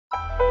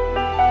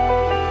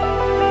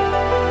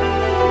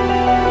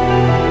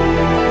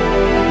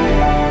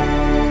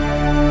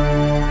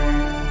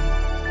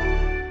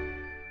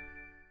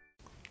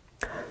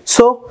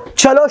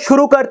चलो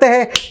शुरू करते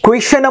हैं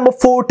क्वेश्चन नंबर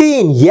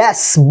 14।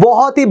 यस,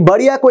 बहुत ही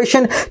बढ़िया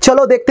क्वेश्चन।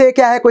 चलो देखते हैं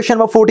क्या है question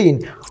number 14।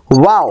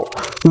 Wow,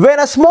 when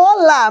a small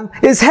lamp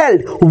is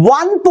held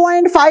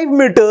 1.5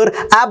 meter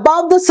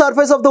above the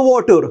surface of the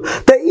water,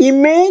 the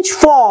image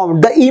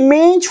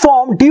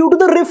formed due to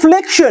the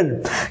reflection.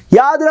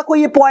 याद रखो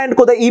ये पॉइंट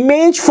को, the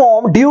image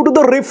formed due to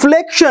the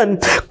reflection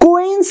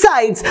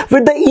coincides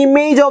with the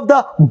image of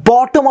the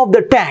bottom of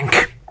the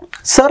tank.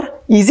 Sir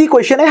easy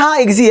question है, हाँ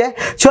easy है।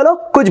 चलो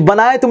कुछ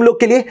बनाए तुम लोग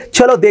के लिए,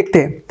 चलो देखते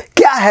हैं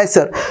क्या है।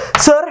 सर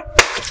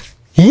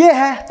ये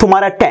है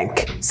तुम्हारा टैंक।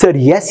 सर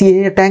यस ये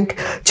है टैंक।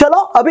 चलो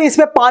अभी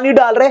इसमें पानी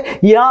डाल रहे,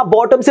 यहां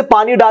बॉटम से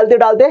पानी डालते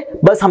डालते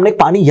बस हमने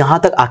पानी यहां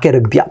तक आके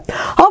रख दिया।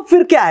 अब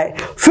फिर क्या है,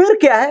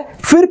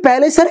 फिर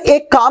पहले सर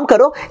एक काम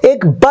करो,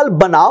 एक बल्ब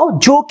बनाओ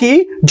जो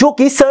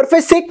कि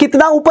सरफेस से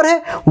कितना ऊपर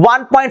है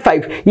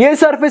 1.5। ये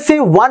सरफेस से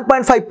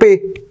 1.5 पे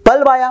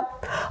बल्ब आया।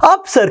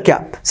 अब सर क्या,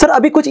 सर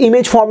अभी कुछ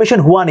इमेज फॉर्मेशन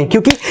हुआ नहीं,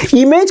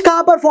 क्योंकि इमेज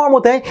कहां पर फॉर्म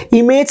होता है,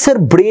 इमेज सर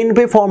ब्रेन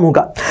पे फॉर्म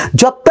होगा।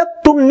 जब तक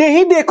तुम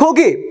नहीं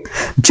देखोगे,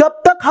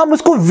 जब तक हम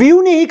उसको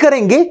व्यू नहीं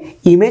करेंगे,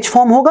 इमेज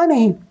फॉर्म होगा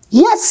नहीं।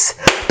 यस,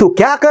 तो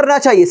क्या करना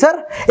चाहिए सर,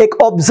 एक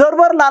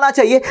ऑब्जर्वर लाना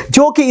चाहिए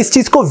जो कि इस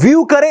चीज को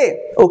व्यू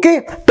करे। ओके,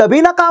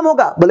 तभी ना काम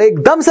होगा, बोले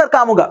एकदम सर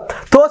काम होगा।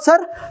 तो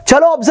सर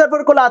चलो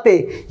ऑब्जर्वर को लाते,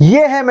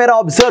 ये है मेरा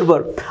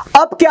ऑब्जर्वर।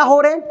 अब क्या हो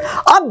रहे,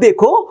 अब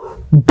देखो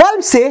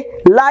बल्ब से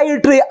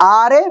लाइट रे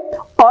आ रहे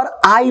और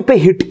आई पे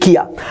हिट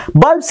किया,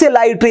 बल्ब से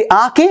लाइट रे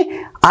आके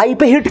आई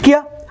पे हिट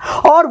किया,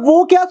 और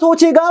वो क्या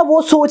सोचेगा,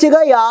 वो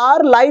सोचेगा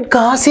यार लाइट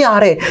कहां से आ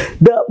रहे,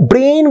 the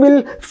brain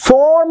will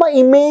form a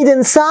image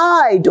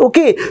inside.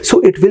 Okay,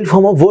 so it will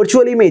form a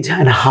virtual image.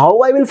 And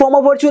how I will form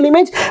a virtual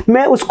image,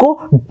 मैं उसको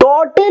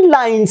डॉटेड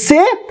लाइन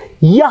से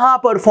यहां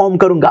पर फॉर्म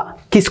करूंगा।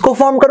 किसको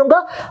फॉर्म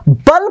करूंगा,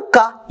 बल्ब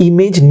का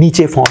इमेज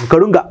नीचे फॉर्म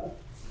करूंगा।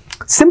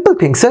 सिंपल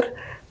थिंग सर,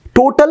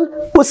 टोटल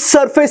उस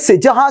सरफेस से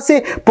जहां से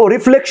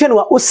रिफ्लेक्शन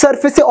हुआ, उस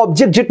सरफेस से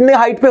ऑब्जेक्ट जितने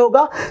हाइट पे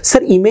होगा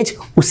सर, इमेज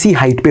उसी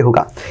हाइट पे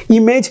होगा,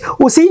 इमेज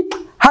उसी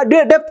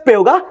डेप्थ पे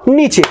होगा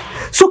नीचे।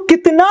 सो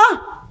कितना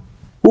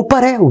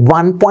ऊपर है,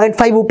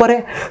 1.5 ऊपर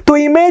है, तो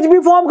इमेज भी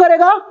फॉर्म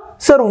करेगा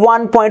सर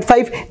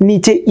 1.5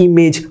 नीचे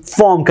इमेज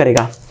फॉर्म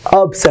करेगा।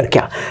 अब सर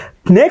क्या,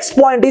 next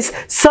point is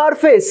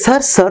surface.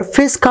 Sir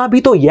surface का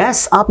भी तो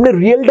यस आपने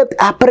रियल डेप्थ,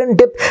 एपरेंट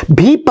डेप्थ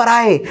भी पढ़ा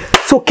है।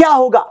 सो क्या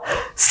होगा,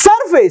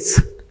 सरफेस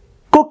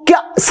को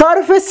क्या,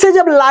 सरफेस से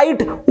जब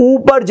लाइट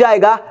ऊपर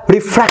जाएगा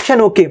रिफ्रैक्शन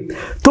होके,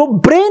 तो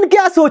ब्रेन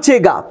क्या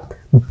सोचेगा,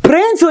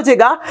 ब्रेन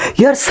सोचेगा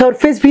यार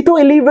सरफेस भी तो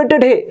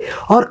एलिवेटेड है,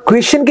 और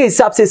क्वेश्चन के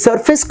हिसाब से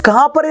सरफेस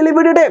कहां पर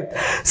एलिवेटेड है,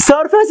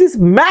 surface is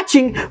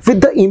matching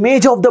with the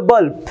image of the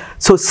bulb.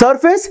 So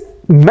surface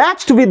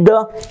matched with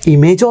the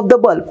image of the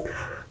bulb.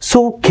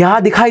 सो क्या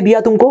दिखाई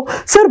दिया तुमको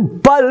सर,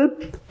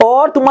 बल्ब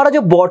और तुम्हारा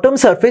जो बॉटम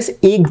सरफेस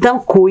एकदम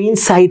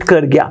कोइंसाइड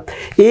कर गया,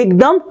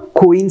 एकदम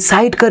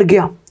कोइंसाइड कर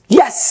गया।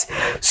 यस,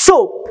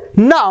 सो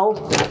नाउ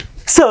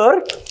सर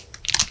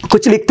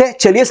कुछ लिखते हैं,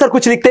 चलिए सर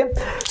कुछ लिखते हैं।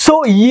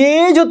 सो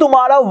ये जो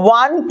तुम्हारा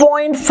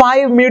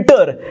 1.5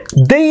 मीटर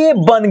ये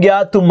बन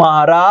गया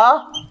तुम्हारा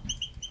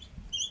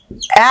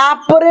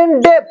apparent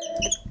depth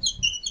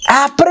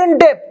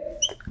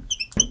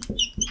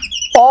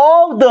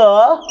of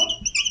the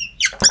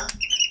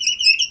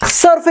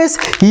surface,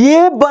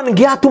 ये बन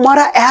गया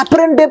तुम्हारा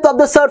apparent depth of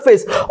the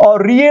surface.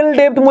 और रियल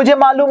डेप्थ मुझे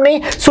मालूम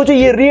नहीं, सोचो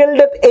ये रियल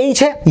डेप्थ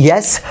h है।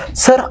 यस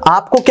सर,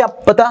 आपको क्या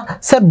पता,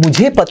 सर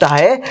मुझे पता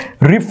है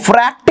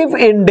refractive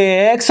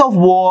index of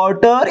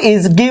water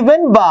is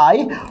given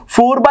by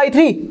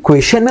 4/3,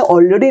 question में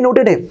ऑलरेडी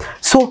नोटेड है।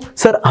 सो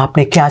सर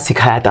आपने क्या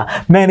सिखाया था,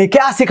 मैंने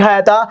क्या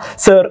सिखाया था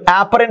sir,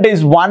 apparent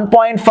is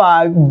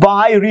 1.5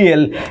 by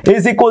real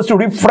is equals to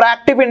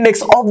refractive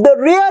index of the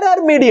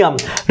rarer medium.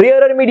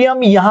 Rarer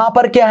medium यहां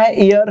पर क्या है,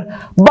 air,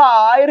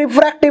 bye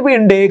refractive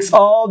index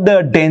of the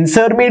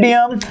denser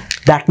medium,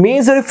 that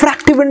means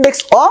refractive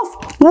index of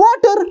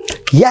water.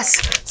 Yes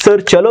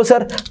sir, चलो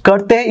sir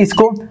करते हैं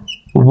इसको,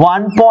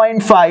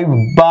 1.5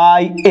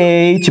 bye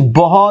h,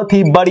 बहुत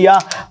ही बढ़िया,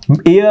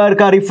 एयर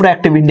का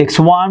रिफ्रैक्टिव इंडेक्स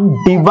 1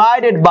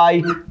 डिवाइडेड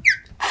बाय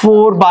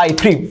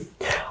 4/3।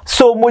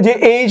 सो मुझे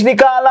एज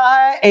निकालना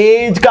है,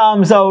 as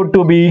comes out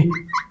to be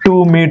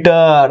 2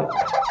 metre,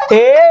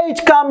 as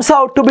comes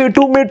out to be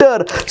 2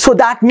 metre. So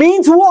that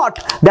means what,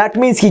 that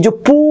means ये जो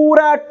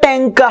पूरा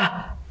टैंक का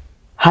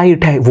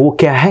हाइट है वो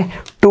क्या है,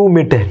 2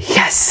 metre.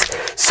 Yes,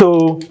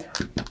 so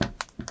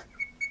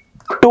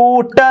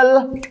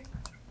total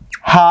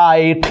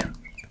height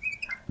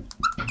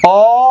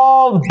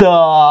of the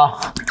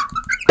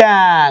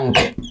tank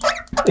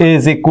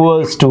is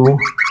equals to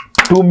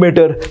 2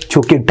 metre,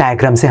 जो कि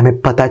डायग्राम से हमें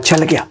पता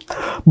चल गया।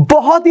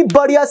 बहुत ही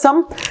बढ़िया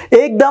सम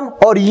एकदम,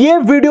 और ये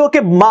वीडियो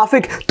के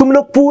माफिक तुम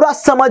लोग पूरा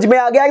समझ में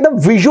आ गया, एकदम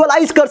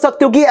विजुअलाइज कर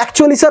सकते हो कि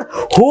एक्चुअली सर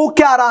हो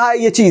क्या रहा है,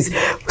 ये चीज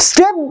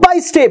स्टेप बाय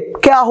स्टेप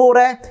क्या हो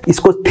रहा है।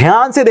 इसको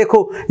ध्यान से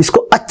देखो, इसको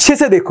अच्छे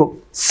से देखो,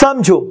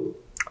 समझो।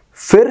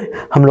 फिर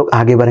हम लोग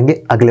आगे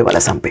बढ़ेंगे अगले वाला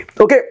सम पे।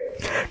 Okay,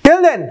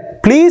 till then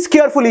please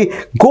carefully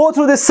go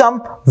through this some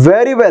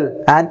very well,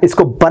 and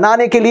इसको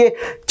बनाने के लिए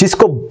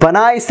जिसको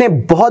बनाया इसने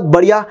बहुत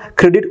बढ़िया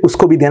क्रेडिट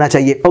उसको भी देना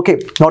चाहिए। Okay,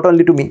 not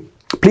only to me,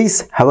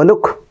 please have a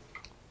look.